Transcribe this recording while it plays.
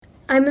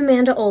I'm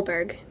Amanda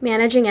Olberg,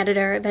 Managing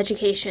Editor of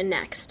Education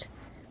Next.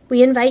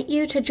 We invite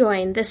you to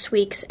join this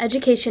week's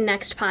Education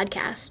Next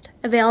podcast,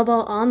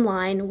 available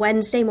online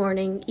Wednesday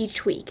morning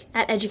each week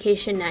at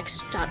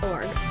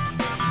educationnext.org.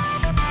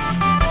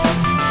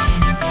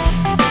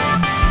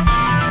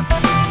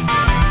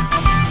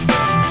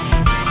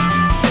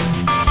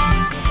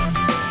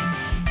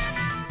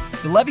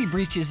 The levee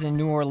breaches in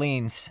New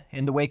Orleans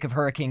in the wake of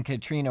Hurricane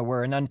Katrina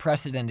were an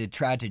unprecedented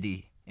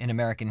tragedy in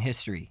American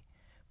history.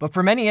 But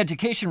for many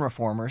education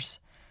reformers,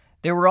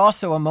 they were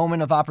also a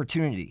moment of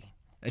opportunity,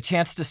 a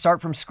chance to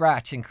start from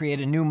scratch and create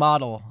a new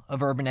model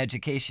of urban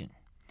education.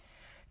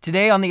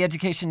 Today on the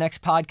Education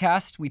Next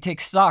podcast, we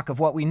take stock of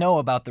what we know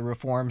about the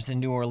reforms in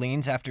New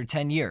Orleans after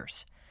 10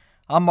 years.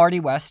 I'm Marty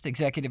West,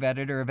 Executive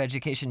Editor of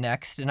Education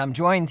Next, and I'm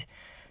joined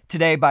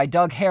today by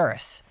Doug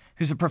Harris,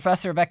 who's a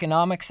professor of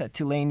economics at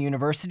Tulane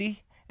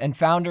University and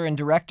founder and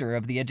director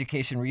of the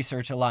Education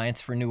Research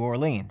Alliance for New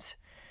Orleans.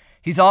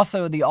 He's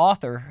also the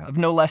author of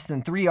no less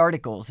than 3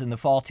 articles in the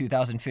fall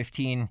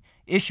 2015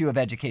 issue of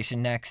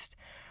Education Next,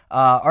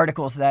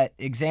 articles that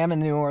examine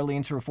the New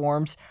Orleans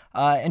reforms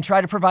and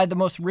try to provide the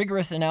most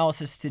rigorous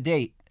analysis to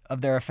date of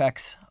their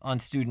effects on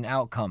student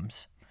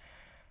outcomes.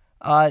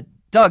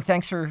 Doug,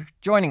 thanks for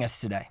joining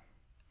us today.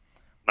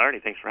 Marty,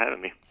 thanks for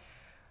having me.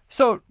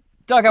 So,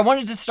 Doug, I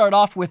wanted to start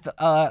off with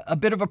a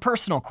bit of a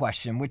personal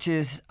question, which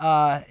is,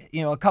 a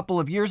couple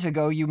of years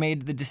ago, you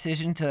made the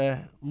decision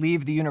to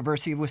leave the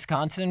University of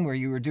Wisconsin, where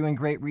you were doing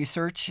great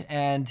research,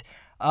 and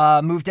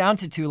moved down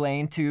to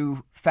Tulane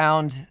to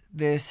found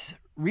this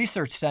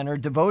research center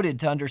devoted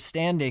to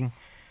understanding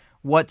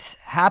what's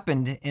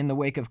happened in the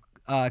wake of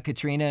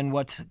Katrina and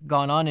what's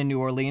gone on in New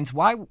Orleans.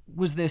 Why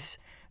was this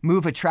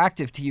move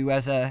attractive to you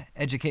as an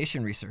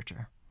education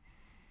researcher?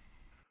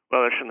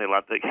 Well, there's certainly a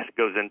lot that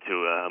goes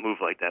into a move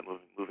like that,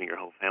 moving your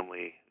whole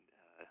family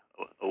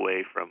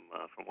away from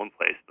one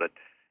place. But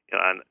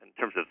in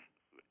terms of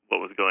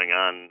what was going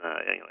on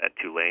at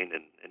Tulane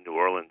and in New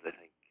Orleans, I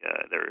think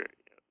there are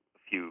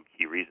a few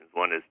key reasons.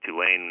 One is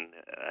Tulane,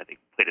 I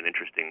think, played an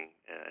interesting,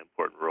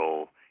 important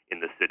role in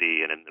the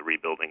city and in the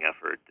rebuilding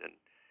effort, and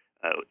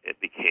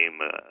it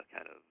became a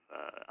kind of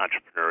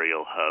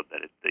entrepreneurial hub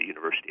that the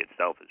university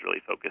itself is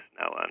really focused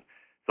now on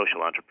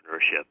social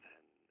entrepreneurship, and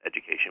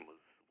education was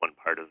one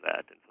part of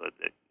that, and so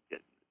it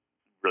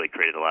really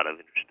created a lot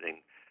of interesting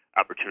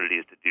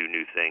opportunities to do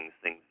new things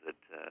that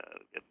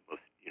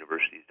most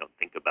universities don't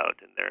think about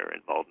in their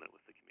involvement with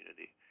the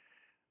community.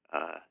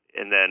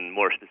 And then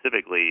more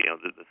specifically,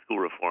 the school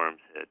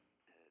reforms had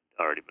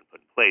already been put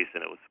in place,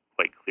 and it was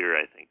quite clear,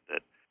 I think,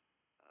 that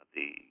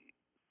the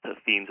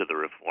themes of the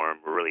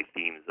reform were really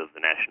themes of the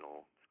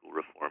national school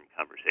reform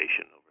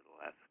conversation over the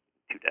last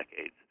 2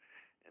 decades,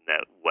 and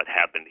that what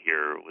happened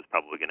here was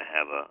probably going to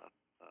have a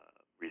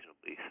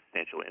reasonably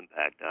substantial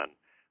impact on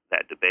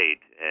that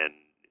debate. And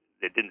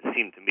it didn't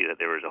seem to me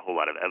that there was a whole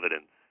lot of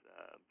evidence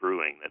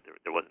brewing, that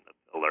there wasn't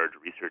a large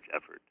research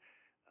effort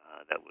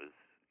that was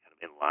kind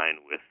of in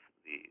line with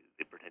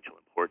the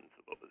potential importance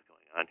of what was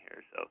going on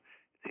here. So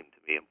it seemed to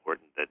me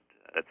important that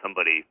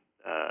somebody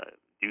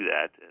do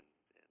that, and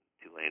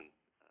Tulane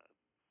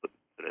put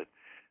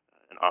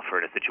an offer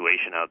and a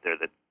situation out there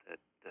that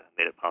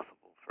made it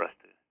possible for us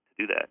to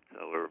do that.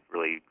 So we're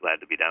really glad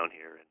to be down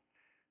here and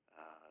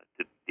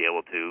to be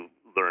able to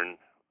learn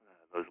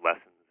those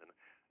lessons. And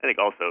I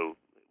think also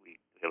we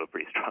have a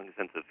pretty strong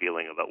sense of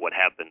feeling about what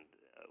happened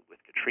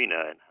with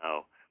Katrina and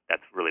how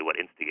that's really what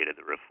instigated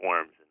the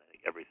reforms. And I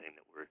think everything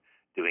that we're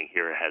doing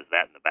here has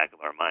that in the back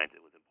of our minds.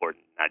 It was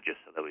important not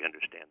just so that we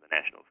understand the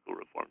national school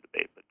reform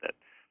debate, but that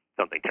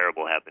something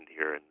terrible happened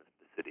here, and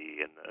the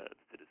city and the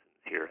citizens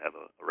here have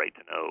a right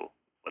to know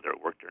whether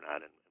it worked or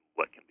not and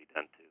what can be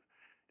done to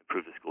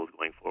improve the schools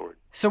going forward.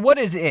 So what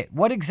is it?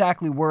 What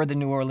exactly were the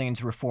New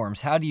Orleans reforms?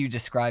 How do you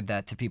describe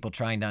that to people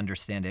trying to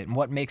understand it, and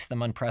what makes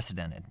them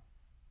unprecedented?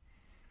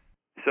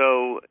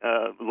 So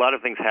a lot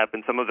of things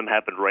happened. Some of them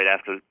happened right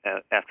after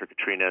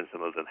Katrina, and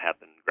some of them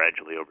happened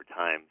gradually over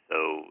time.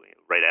 So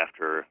right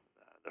after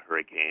the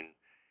hurricane,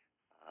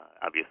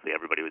 obviously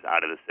everybody was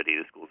out of the city.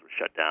 The schools were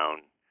shut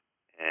down,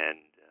 and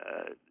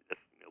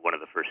one of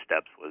the first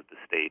steps was the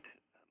state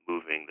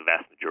moving the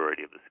vast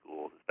majority of the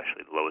schools,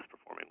 especially the lowest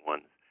performing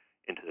ones,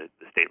 into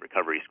the State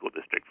Recovery School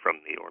District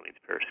from the Orleans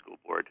Parish School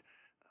Board,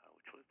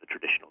 which was the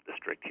traditional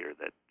district here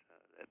that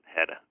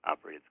had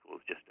operated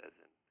schools just as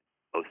in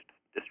most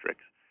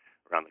districts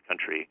around the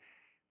country,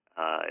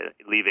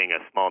 leaving a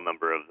small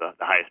number of the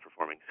highest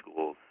performing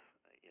schools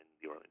in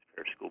the Orleans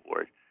Parish School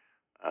Board.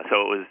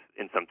 So it was,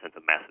 in some sense,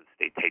 a massive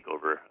state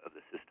takeover of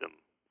the system,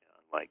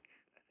 unlike,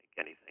 I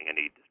think, anything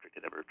any district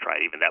had ever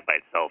tried. Even that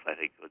by itself, I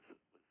think, was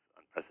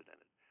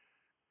unprecedented.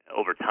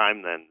 Over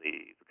time, then,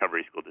 the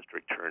Recovery School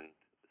District turned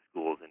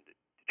schools into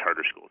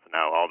charter schools. So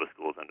now all the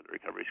schools under the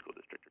Recovery School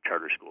District are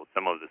charter schools.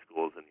 Some of the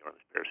schools in the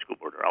Orleans Parish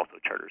School Board are also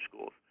charter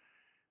schools.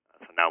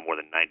 So now more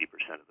than 90%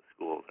 of the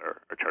schools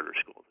are charter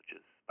schools, which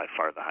is by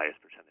far the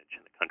highest percentage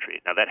in the country.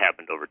 Now that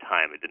happened over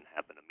time. It didn't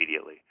happen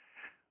immediately.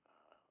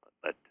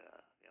 But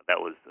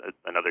that was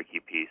another key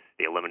piece.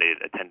 They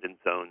eliminated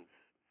attendance zones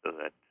so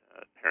that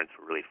Parents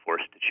were really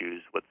forced to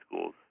choose what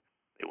schools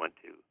they went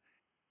to.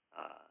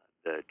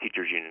 The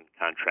teachers union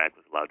contract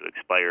was allowed to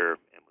expire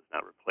and was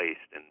not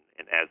replaced, and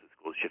as the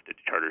schools shifted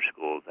to charter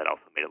schools, that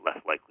also made it less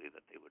likely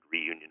that they would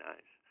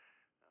reunionize.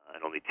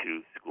 And only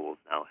 2 schools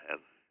now have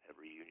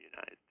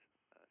reunionized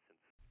since.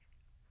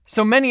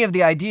 So many of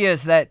the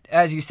ideas that,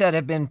 as you said,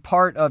 have been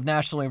part of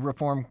national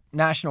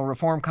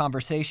reform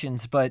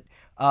conversations, but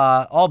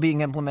all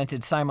being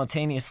implemented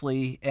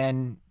simultaneously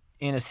and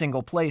in a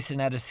single place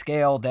and at a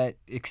scale that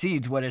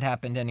exceeds what had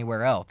happened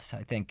anywhere else,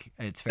 I think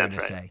it's fair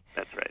to say.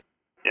 That's right.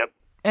 Yep.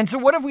 And so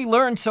what have we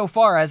learned so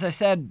far? As I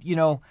said,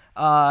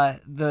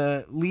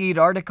 the lead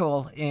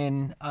article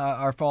in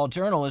our fall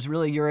journal is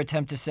really your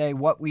attempt to say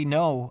what we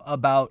know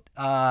about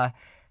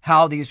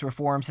how these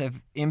reforms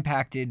have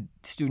impacted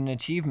student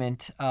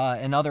achievement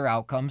and other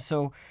outcomes.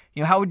 So,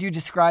 how would you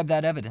describe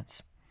that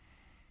evidence?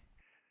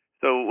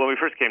 So when we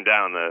first came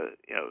down,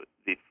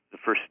 the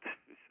first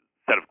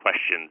set of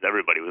questions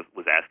everybody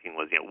was asking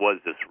was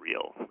this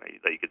real? Right?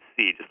 That you could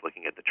see just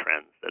looking at the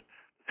trends that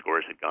the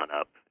scores had gone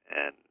up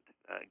and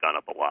gone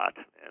up a lot,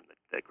 and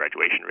the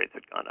graduation rates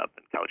had gone up,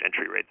 and college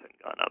entry rates had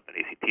gone up, and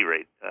ACT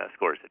rate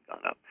scores had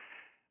gone up.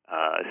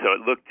 So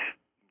it looked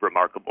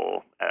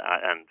remarkable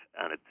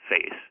on its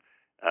face,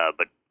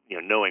 but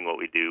knowing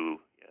what we do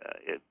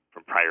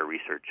from prior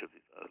research of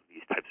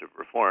these types of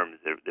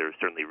reforms, there's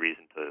certainly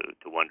reason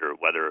to wonder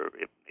whether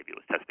maybe it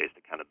was test-based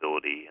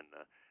accountability and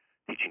the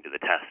teaching to the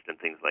test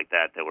and things like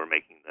that were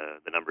making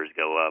the numbers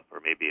go up, or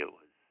maybe it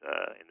was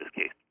in this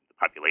case the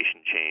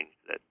population change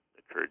that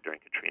occurred during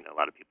Katrina. A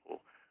lot of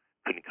people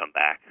couldn't come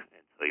back,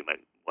 and so you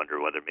might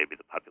wonder whether maybe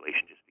the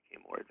population just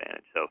became more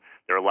advantaged. So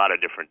there are a lot of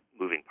different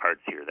moving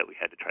parts here that we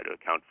had to try to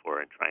account for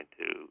in trying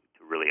to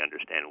really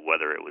understand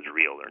whether it was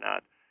real or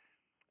not.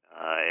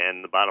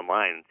 And the bottom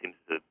line seems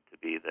to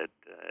be that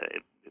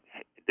it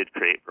did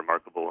create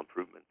remarkable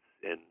improvements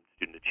in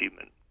student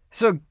achievement.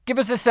 So give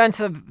us a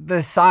sense of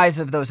the size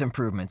of those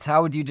improvements.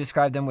 How would you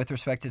describe them with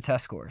respect to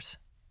test scores?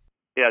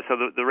 Yeah, so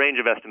the range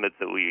of estimates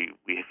that we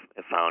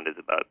have found is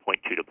about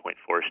 0.2 to 0.4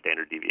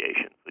 standard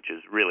deviations, which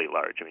is really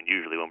large. I mean,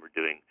 usually when we're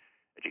doing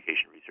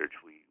education research,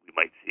 we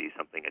might see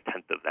something a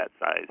tenth of that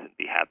size and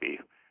be happy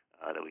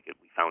that we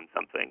found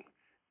something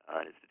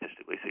and it's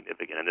statistically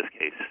significant. In this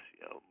case,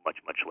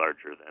 much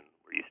larger than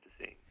we're used to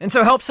seeing. And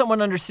so help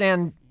someone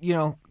understand,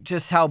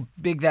 just how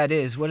big that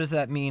is. What does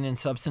that mean in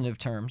substantive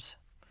terms?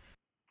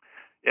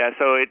 Yeah,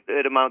 so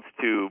it amounts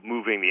to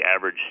moving the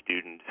average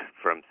student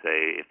from,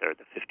 say, if they're at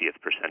the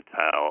 50th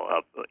percentile,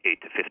 up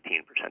 8 to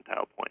 15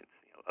 percentile points,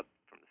 up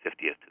from the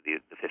 50th to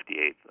the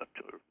 58th, up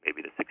to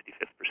maybe the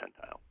 65th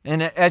percentile.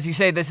 And as you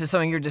say, this is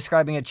something you're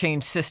describing a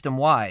change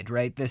system-wide,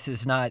 right? This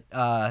is not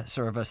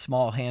sort of a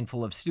small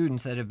handful of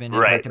students that have been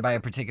impacted by a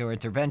particular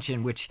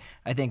intervention, which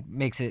I think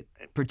makes it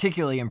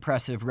particularly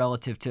impressive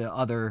relative to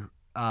other,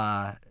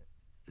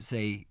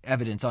 say,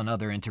 evidence on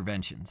other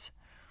interventions.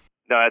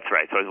 No, that's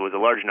right. So it was a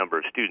large number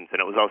of students,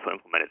 and it was also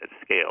implemented at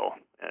scale.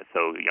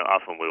 So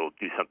often we'll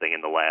do something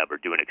in the lab or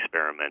do an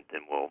experiment,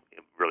 and we'll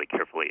really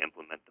carefully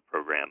implement the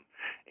program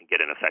and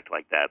get an effect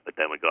like that. But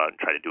then we go out and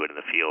try to do it in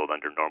the field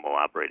under normal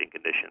operating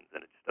conditions,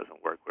 and it just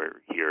doesn't work. Where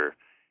here,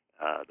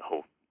 the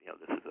whole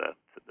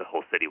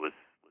city was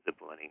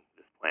implementing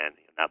this plan,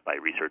 not by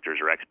researchers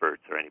or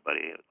experts or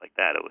anybody like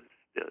that. It was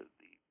the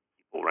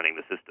people running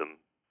the system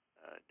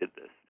did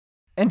this.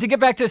 And to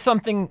get back to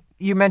something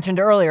you mentioned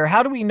earlier,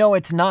 how do we know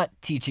it's not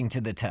teaching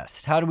to the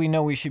test? How do we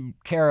know we should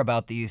care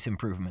about these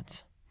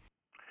improvements?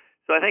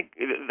 So I think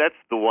that's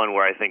the one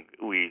where I think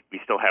we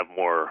still have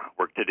more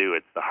work to do.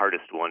 It's the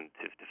hardest one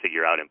to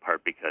figure out, in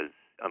part because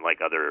unlike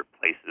other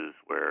places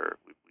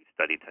where we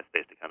study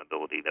test-based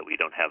accountability, that we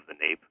don't have the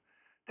NAEP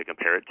to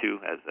compare it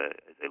to as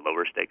a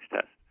lower stakes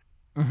test.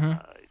 Mm-hmm.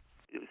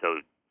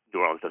 So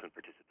New Orleans doesn't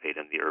participate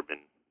in the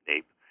urban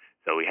NAEP.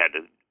 So we had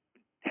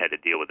to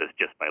deal with this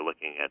just by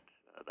looking at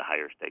the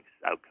higher stakes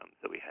outcomes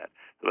that we had.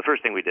 So the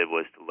first thing we did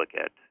was to look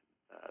at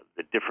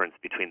the difference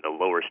between the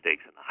lower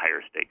stakes and the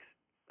higher stakes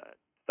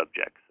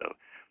subjects. So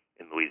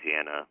in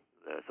Louisiana,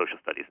 the social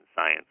studies and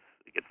science,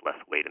 it gets less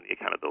weight in the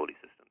accountability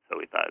system. So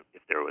we thought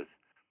if it was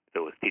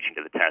teaching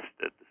to the test,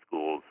 that the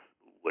schools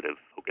would have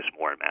focused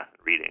more on math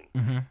and reading,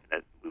 and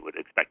that we would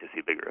expect to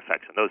see bigger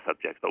effects on those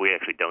subjects. But we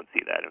actually don't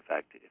see that. In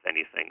fact, if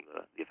anything,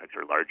 the effects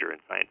are larger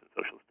in science and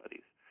social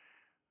studies.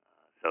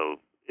 So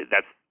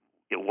that's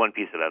one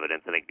piece of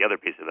evidence. I think the other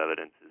piece of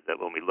evidence is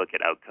that when we look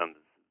at outcomes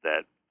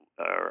that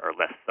are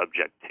less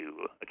subject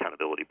to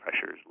accountability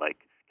pressures, like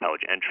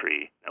college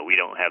entry, now we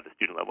don't have the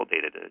student level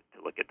data to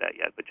look at that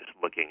yet, but just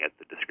looking at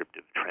the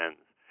descriptive trends,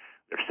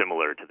 they're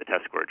similar to the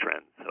test score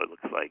trends. So it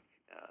looks like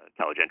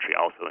college entry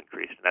also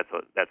increased, and that's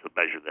a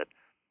measure that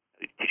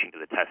teaching to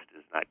the test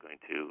is not going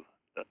to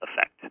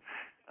affect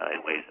in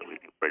ways that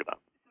we'd be worried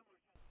about.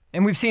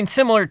 And we've seen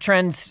similar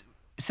trends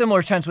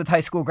with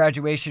high school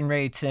graduation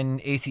rates and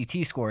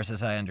ACT scores,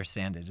 as I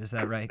understand it. Is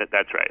that right?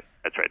 That's right.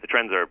 The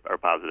trends are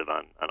positive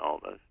on all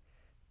of those.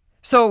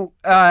 So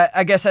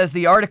I guess as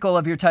the article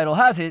of your title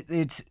has it,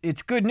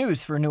 it's good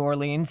news for New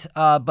Orleans,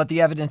 but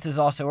the evidence is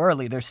also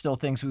early. There's still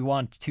things we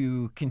want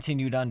to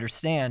continue to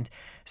understand.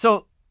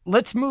 So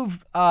let's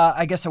move,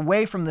 I guess,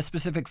 away from the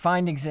specific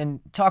findings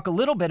and talk a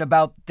little bit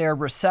about their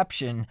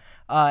reception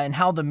and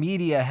how the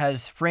media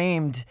has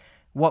framed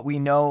what we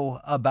know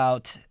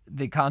about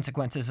the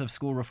consequences of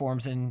school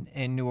reforms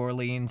in New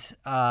Orleans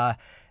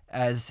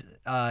as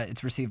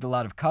it's received a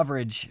lot of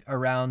coverage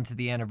around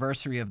the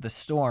anniversary of the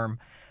storm.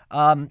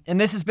 And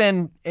this has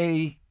been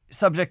a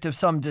subject of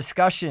some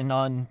discussion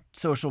on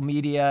social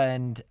media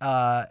and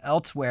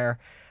elsewhere,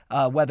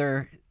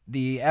 whether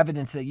the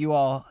evidence that you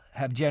all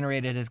have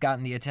generated has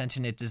gotten the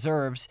attention it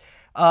deserves.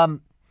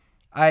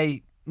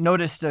 I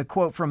noticed a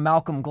quote from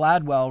Malcolm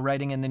Gladwell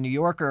writing in The New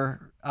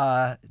Yorker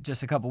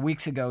just a couple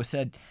weeks ago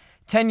said,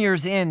 10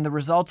 years in, the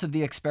results of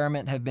the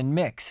experiment have been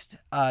mixed.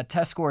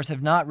 Test scores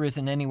have not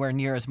risen anywhere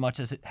near as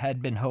much as it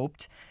had been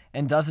hoped,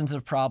 and dozens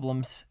of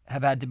problems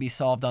have had to be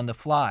solved on the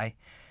fly.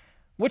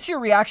 What's your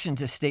reaction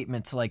to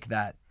statements like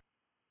that?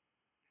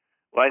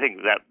 Well, I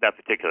think that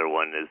particular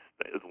one is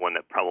one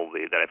that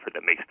I've heard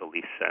that makes the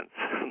least sense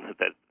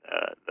that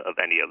of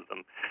any of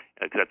them,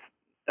 because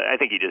I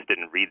think he just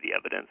didn't read the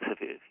evidence.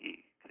 Because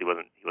he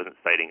wasn't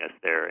citing us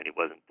there, and he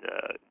wasn't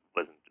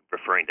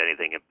referring to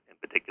anything in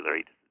particular.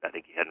 I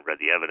think he hadn't read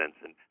the evidence.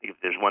 And I think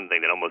if there's one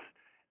thing that almost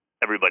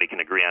everybody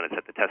can agree on, is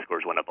that the test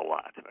scores went up a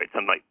lot. Right?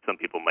 Some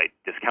people might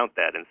discount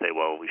that and say,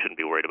 well, we shouldn't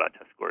be worried about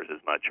test scores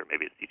as much, or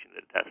maybe it's teaching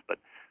the test. But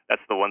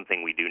that's the one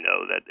thing we do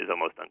know that is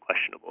almost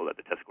unquestionable,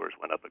 that the test scores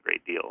went up a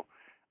great deal.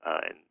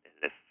 And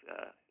if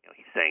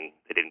he's saying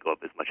they didn't go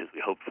up as much as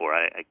we hoped for,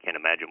 I can't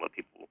imagine what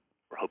people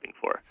were hoping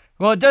for.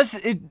 Well, it does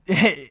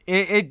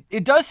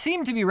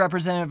seem to be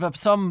representative of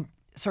some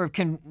sort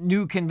of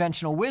new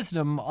conventional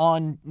wisdom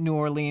on New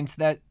Orleans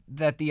that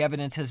the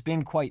evidence has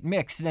been quite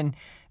mixed, and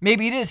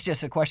maybe it is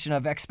just a question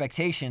of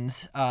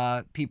expectations.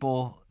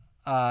 People,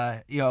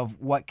 of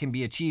what can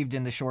be achieved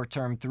in the short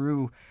term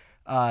through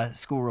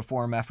school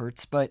reform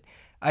efforts, but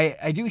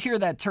I do hear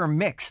that term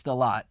mixed a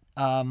lot.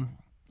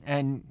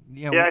 And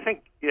I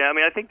think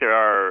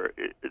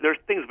there's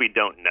things we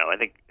don't know. I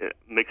think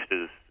mixed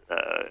is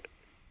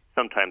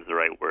sometimes the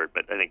right word,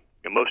 but I think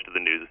most of the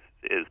news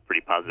is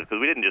pretty positive,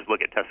 because we didn't just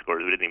look at test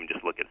scores. We didn't even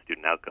just look at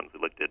student outcomes. We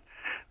looked at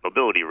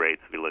mobility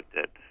rates. We looked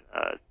at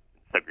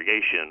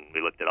segregation.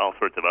 We looked at all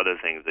sorts of other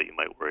things that you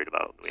might worry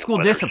about. School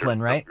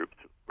discipline, right? Groups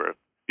were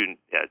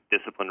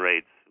discipline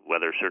rates,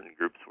 whether certain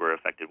groups were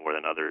affected more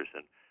than others,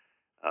 and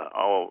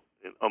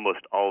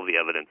almost all of the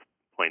evidence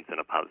points in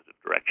a positive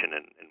direction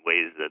in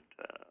ways that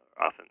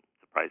are often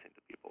surprising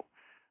to people.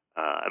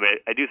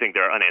 I do think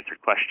there are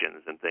unanswered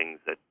questions and things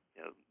that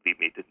lead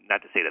me to,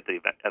 not to say that the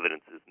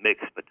evidence is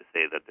mixed, but to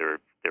say that there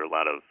are a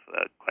lot of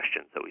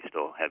questions that we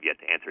still have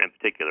yet to answer. In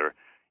particular,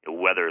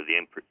 whether the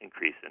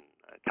increase in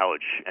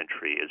college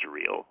entry is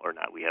real or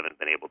not. We haven't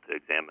been able to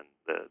examine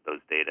those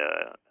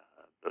data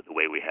the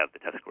way we have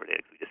the test score data,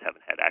 because we just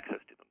haven't had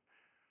access to them.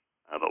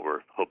 But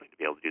we're hoping to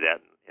be able to do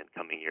that in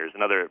coming years.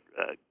 Another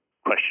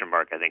question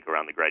mark, I think,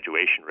 around the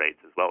graduation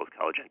rates as well as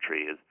college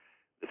entry is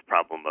this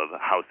problem of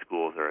how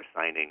schools are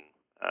assigning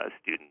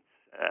students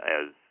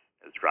as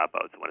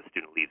dropouts. When a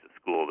student leaves a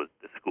school,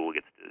 the school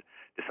gets to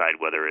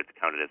decide whether it's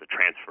counted as a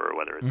transfer or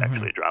whether it's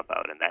actually a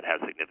dropout, and that has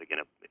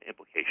significant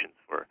implications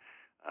for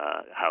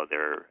how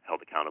they're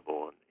held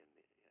accountable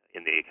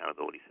in the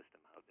accountability system,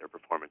 how their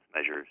performance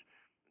measures.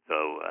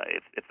 So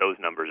if those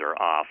numbers are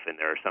off, and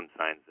there are some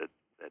signs that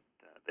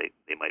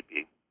there might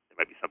be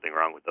something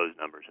wrong with those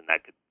numbers, and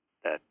that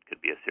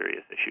could be a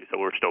serious issue. So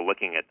we're still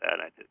looking at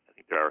that. I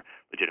think there are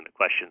legitimate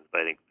questions,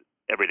 but I think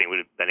everything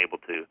we've been able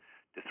to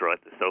throw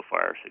at this so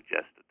far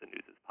suggests that the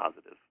news is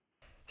positive.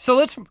 So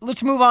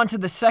let's move on to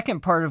the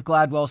second part of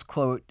Gladwell's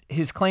quote,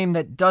 his claim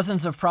that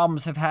dozens of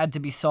problems have had to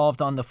be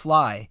solved on the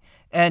fly.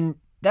 And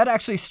that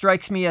actually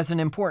strikes me as an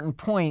important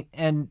point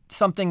and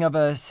something of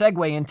a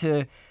segue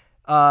into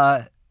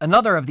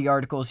another of the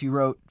articles you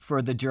wrote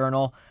for the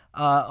Journal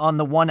on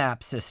the One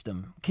App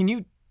system. Can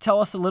you tell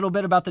us a little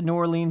bit about the New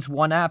Orleans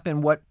One App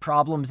and what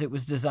problems it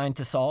was designed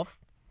to solve?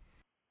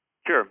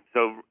 Sure.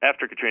 So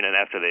after Katrina and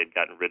after they had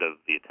gotten rid of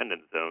the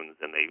attendance zones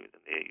and they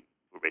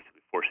were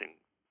basically forcing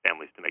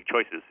families to make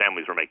choices,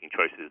 families were making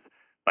choices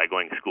by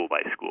going school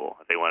by school.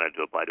 If they wanted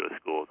to apply to a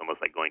school, it's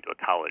almost like going to a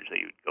college,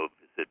 that you would go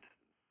visit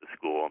the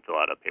school and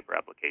fill out a paper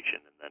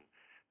application, and then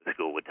the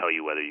school would tell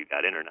you whether you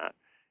got in or not.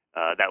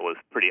 That was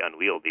pretty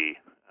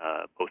unwieldy,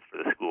 both for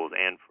the schools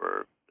and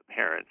for the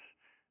parents.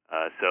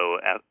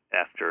 So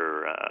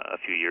after a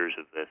few years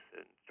of this,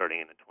 and starting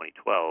in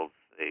 2012,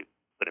 they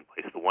put in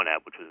place the One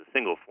App, which was a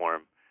single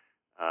form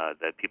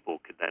that people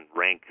could then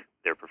rank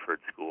their preferred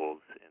schools,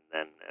 and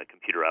then a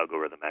computer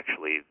algorithm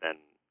actually then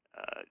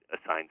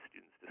assigned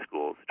students to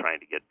schools,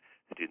 trying to get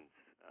students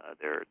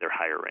their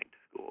higher ranked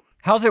schools.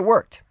 How's it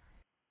worked?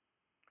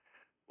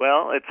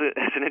 Well, it's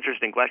an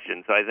interesting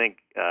question. So I think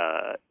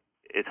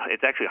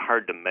it's actually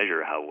hard to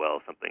measure how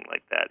well something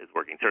like that is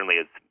working. Certainly,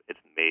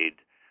 it's made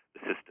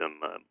the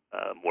system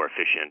more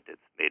efficient.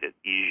 It's made it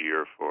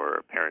easier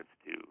for parents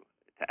to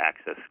to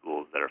access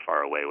schools that are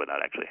far away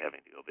without actually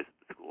having to go visit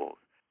the schools.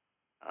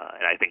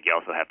 And I think you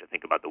also have to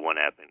think about the one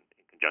app in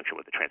conjunction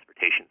with the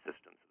transportation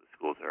system. So the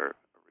schools are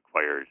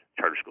required,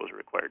 charter schools are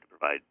required to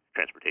provide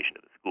transportation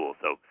to the school.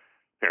 So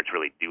parents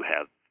really do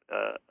have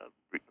a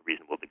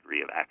reasonable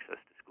degree of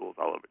access to schools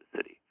all over the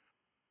city.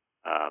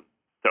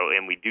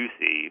 And we do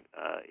see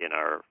in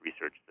our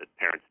research that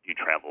parents do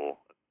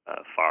travel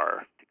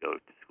far to go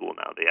to school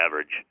now. The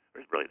average,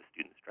 or really the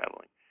students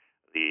traveling,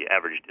 the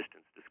average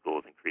distance to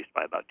school has increased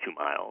by about 2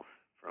 miles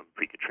from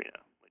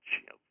pre-Katrina, which,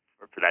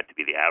 for that to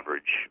be the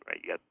average, right,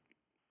 you got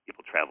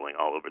people traveling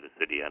all over the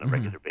city on a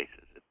regular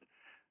basis. It's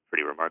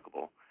pretty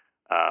remarkable.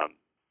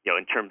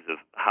 In terms of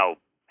how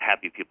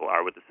happy people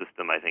are with the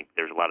system, I think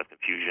there's a lot of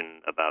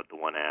confusion about the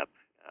one app.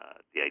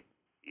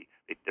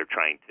 They're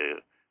trying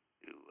to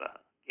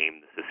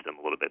game the system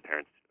a little bit.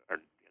 Parents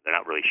they're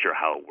not really sure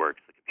how it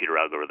works. The computer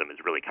algorithm is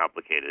really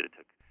complicated. It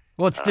took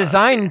Well, it's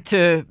designed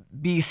to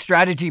be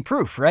strategy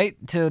proof, right?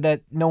 So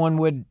that no one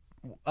would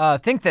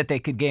think that they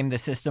could game the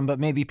system, but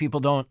maybe people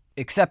don't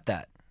accept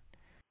that.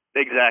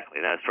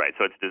 Exactly, that's right.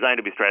 So it's designed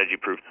to be strategy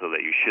proof so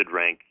that you should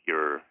rank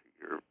your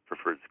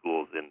preferred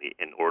schools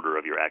in order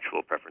of your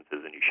actual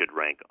preferences, and you should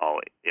rank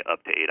all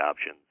up to 8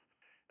 options.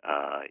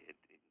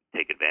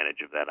 Take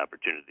advantage of that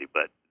opportunity,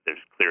 but there's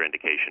clear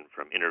indication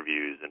from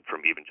interviews and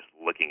from even just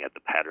looking at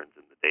the patterns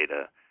in the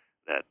data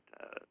that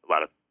a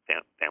lot of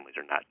families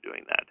are not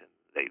doing that, and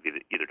they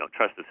either don't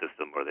trust the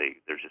system or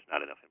there's just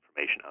not enough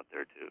information out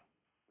there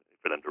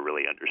for them to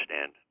really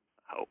understand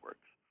how it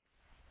works.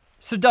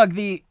 So, Doug,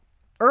 the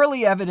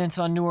early evidence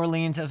on New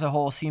Orleans as a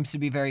whole seems to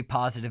be very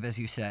positive, as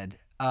you said,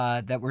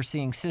 that we're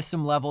seeing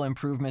system-level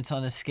improvements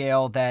on a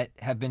scale that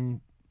have been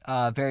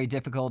very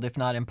difficult, if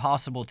not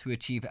impossible, to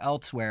achieve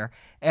elsewhere.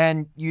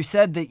 And you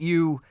said that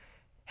you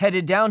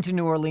headed down to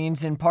New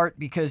Orleans in part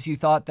because you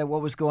thought that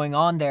what was going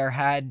on there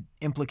had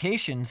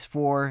implications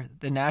for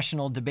the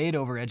national debate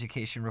over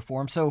education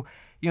reform. So,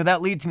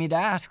 that leads me to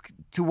ask,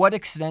 to what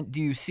extent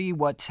do you see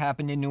what's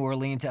happened in New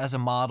Orleans as a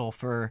model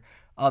for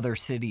other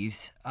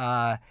cities?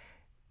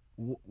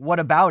 What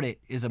about it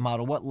is a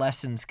model? What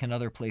lessons can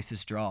other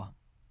places draw?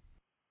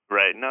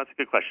 Right. No, it's a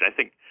good question. I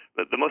think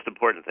the most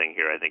important thing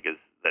here, is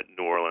that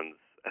New Orleans,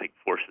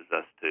 forces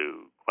us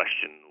to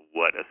question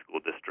what a school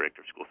district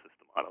or school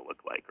system ought to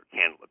look like or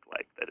can look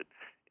like. That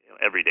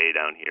every day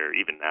down here,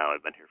 even now,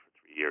 I've been here for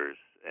 3 years,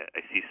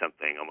 I see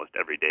something almost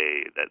every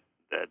day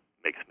that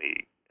makes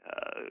me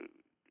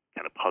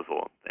kind of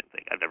puzzle and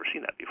think, I've never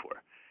seen that before.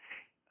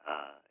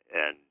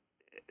 And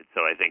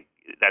so I think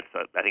that's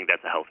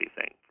a healthy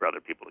thing for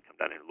other people to come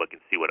down here and look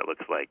and see what it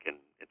looks like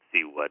and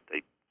see what a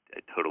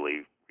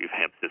totally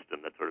revamped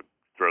system that sort of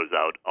throws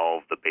out all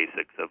of the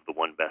basics of the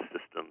one best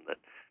system that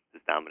has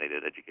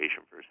dominated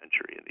education for a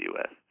century in the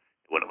U.S.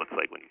 What it looks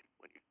like when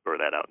you throw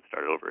that out and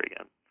start over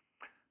again.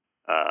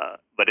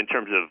 But in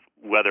terms of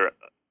whether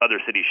other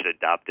cities should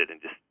adopt it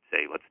and just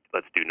say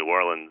let's do New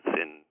Orleans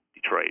in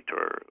Detroit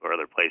or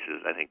other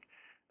places, I think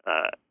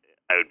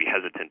I would be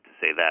hesitant to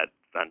say that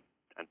on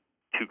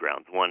 2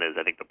 grounds. One is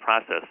I think the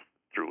process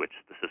through which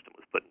the system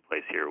was put in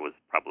place here was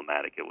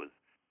problematic. It was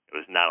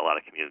not a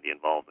lot of community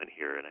involvement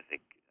here, and I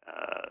think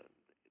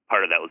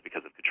part of that was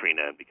because of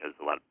Katrina and because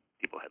a lot of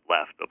people had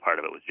left, but part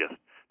of it was just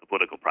the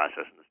political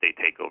process and the state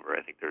takeover.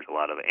 I think there's a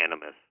lot of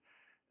animus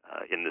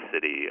in the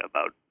city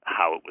about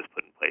how it was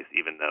put in place,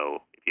 even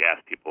though if you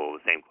ask people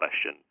the same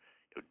question,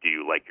 do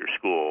you like your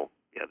school?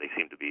 Yeah, they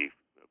seem to be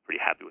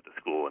pretty happy with the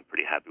school and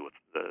pretty happy with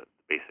the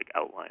basic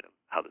outline of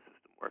how the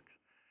system works.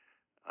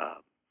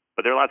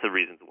 But there are lots of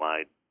reasons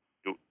why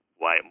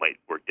it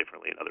might work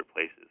differently in other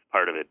places.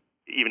 Part of it,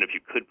 even if you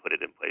could put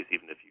it in place,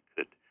 even if you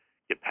could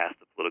get past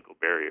the political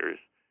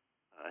barriers,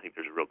 I think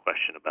there's a real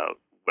question about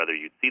whether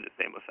you'd see the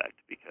same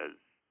effect, because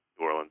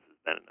New Orleans has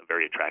been a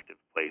very attractive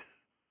place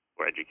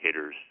for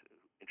educators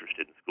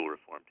interested in school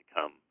reform to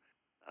come.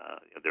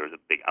 There was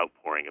a big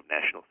outpouring of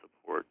national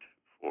support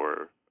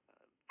for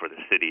the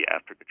city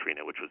after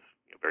Katrina, which was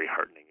very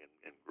heartening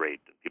and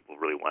great, and people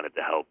really wanted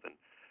to help, and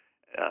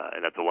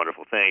that's a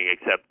wonderful thing,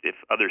 except if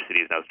other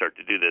cities now start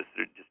to do this,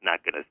 they're just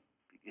not going to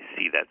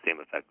see that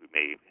same effect. We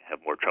may have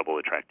more trouble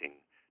attracting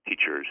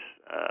teachers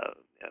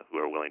who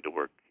are willing to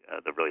work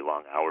the really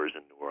long hours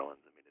in New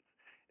Orleans.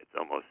 It's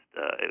almost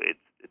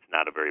it's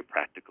not a very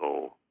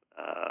practical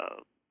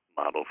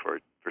model for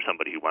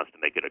somebody who wants to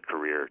make it a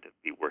career to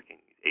be working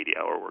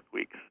 80-hour work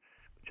weeks,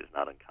 which is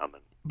not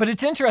uncommon. But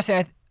it's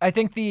interesting. I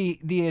think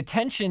the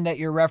attention that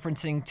you're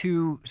referencing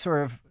to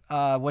sort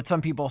of what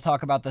some people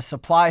talk about the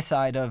supply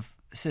side of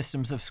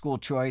systems of school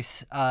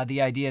choice,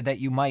 the idea that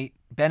you might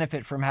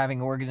benefit from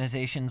having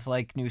organizations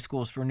like New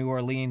Schools for New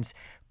Orleans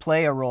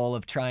play a role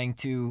of trying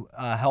to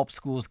help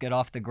schools get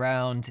off the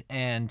ground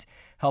and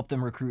help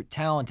them recruit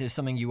talent is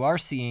something you are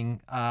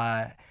seeing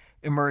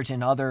emerge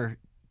in other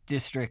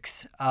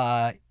districts,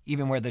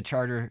 even where the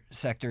charter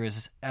sector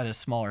is at a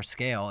smaller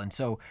scale. And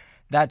so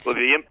that's... Well,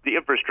 the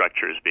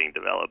infrastructure is being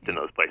developed in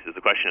those places.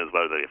 The question is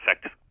whether the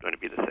effect is going to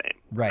be the same.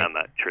 Right. I'm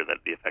not sure that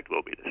the effect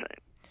will be the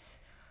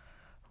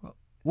same.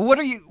 Well,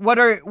 what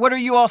are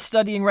you all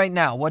studying right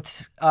now?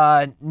 What's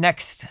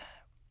next?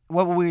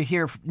 What will we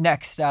hear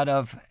next out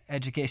of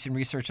Education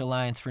Research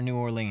Alliance for New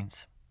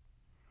Orleans?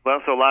 Well,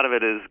 so a lot of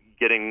it is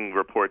getting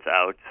reports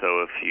out.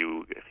 So if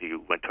you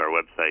went to our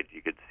website,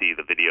 you could see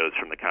the videos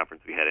from the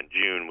conference we had in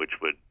June, which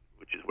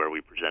is where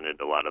we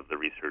presented a lot of the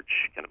research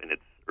kind of in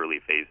its early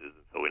phases.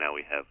 And so now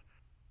we have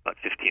about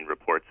 15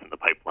 reports in the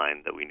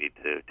pipeline that we need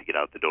to get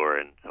out the door.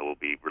 And so we'll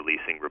be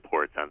releasing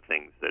reports on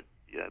things that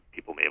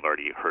people may have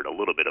already heard a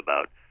little bit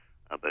about,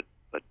 but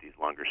these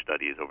longer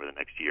studies over the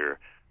next year.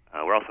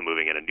 We're also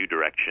moving in a new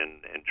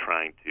direction and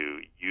trying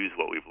to use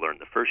what we've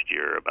learned the first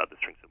year about the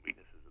strengths and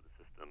weaknesses of the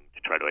system to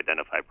try to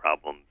identify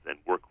problems and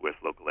work with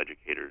local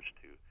educators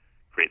to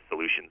create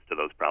solutions to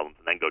those problems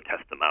and then go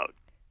test them out.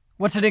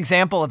 What's an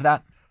example of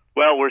that?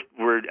 Well,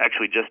 we're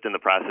actually just in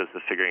the process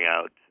of figuring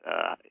out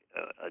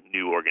a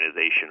new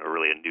organization, or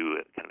really a new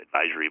kind of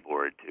advisory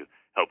board to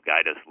help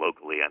guide us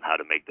locally on how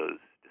to make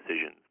those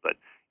decisions. But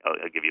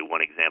I'll give you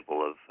one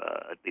example of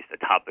at least a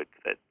topic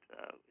that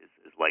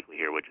is likely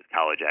here, which is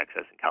college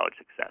access and college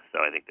success.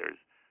 So I think there's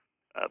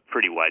a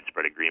pretty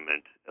widespread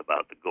agreement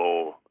about the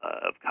goal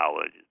of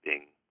college as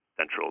being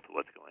central to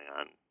what's going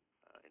on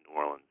in New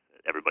Orleans.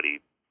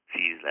 Everybody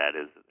sees that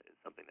as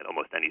something that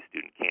almost any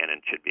student can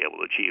and should be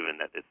able to achieve, and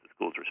that it's the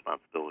school's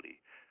responsibility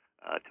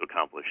to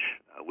accomplish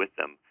with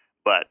them.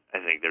 But I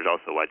think there's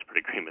also widespread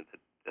agreement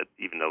that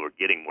even though we're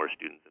getting more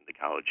students into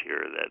college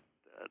here, that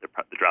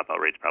the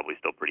dropout rate's probably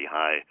still pretty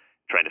high.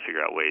 Trying to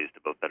figure out ways to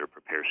both better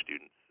prepare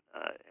students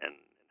and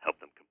help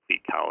them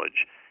complete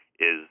college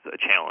is a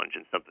challenge,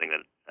 and something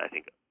that I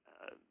think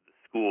the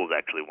schools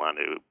actually want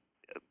to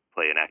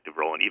play an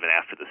active role in, even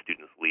after the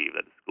students leave.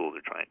 That the schools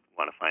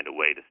want to find a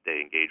way to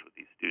stay engaged with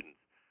these students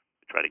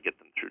to try to get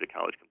them through to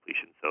college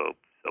completion. So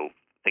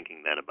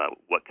thinking then about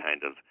what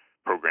kind of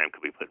program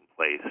could we put in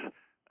place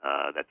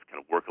that's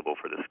kind of workable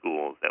for the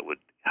schools that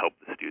would help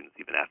the students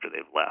even after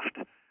they've left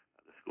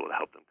the school to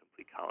help them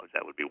complete college.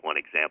 That would be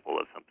one example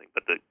of something.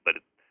 But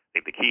I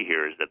think the key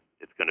here is that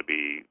it's going to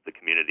be the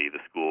community, the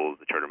schools,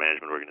 the charter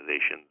management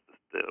organizations,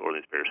 the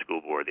Orleans Parish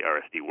School Board, the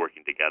RSD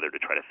working together to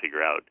try to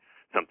figure out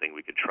something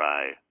we could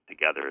try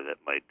together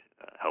that might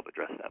help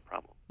address that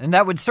problem. And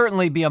that would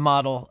certainly be a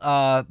model,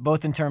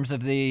 both in terms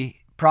of the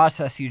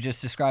process you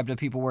just described of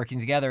people working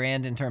together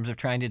and in terms of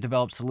trying to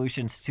develop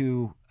solutions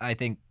to, I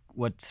think,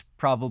 what's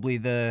probably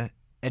the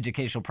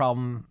educational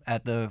problem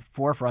at the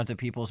forefront of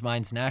people's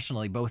minds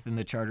nationally, both in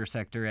the charter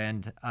sector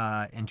and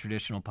in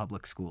traditional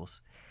public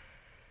schools.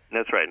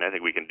 That's right, and I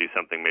think we can do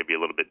something maybe a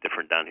little bit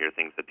different down here,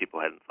 things that people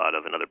hadn't thought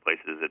of in other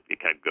places. It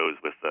kind of goes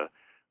with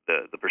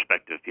the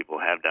perspective people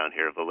have down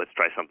here. But let's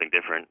try something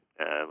different.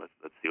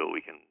 Let's see what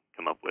we can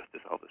come up with to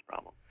solve this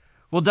problem.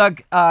 Well,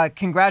 Doug,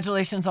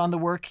 congratulations on the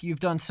work you've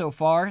done so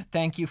far.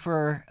 Thank you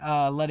for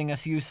letting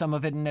us use some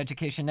of it in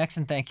Education Next,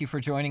 and thank you for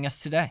joining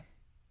us today.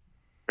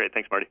 Great.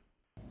 Thanks, Marty.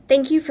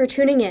 Thank you for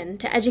tuning in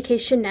to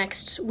Education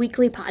Next's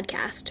weekly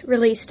podcast,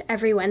 released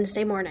every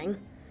Wednesday morning.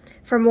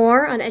 For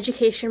more on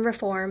education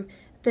reform,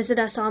 visit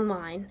us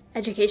online,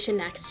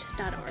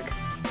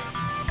 educationnext.org.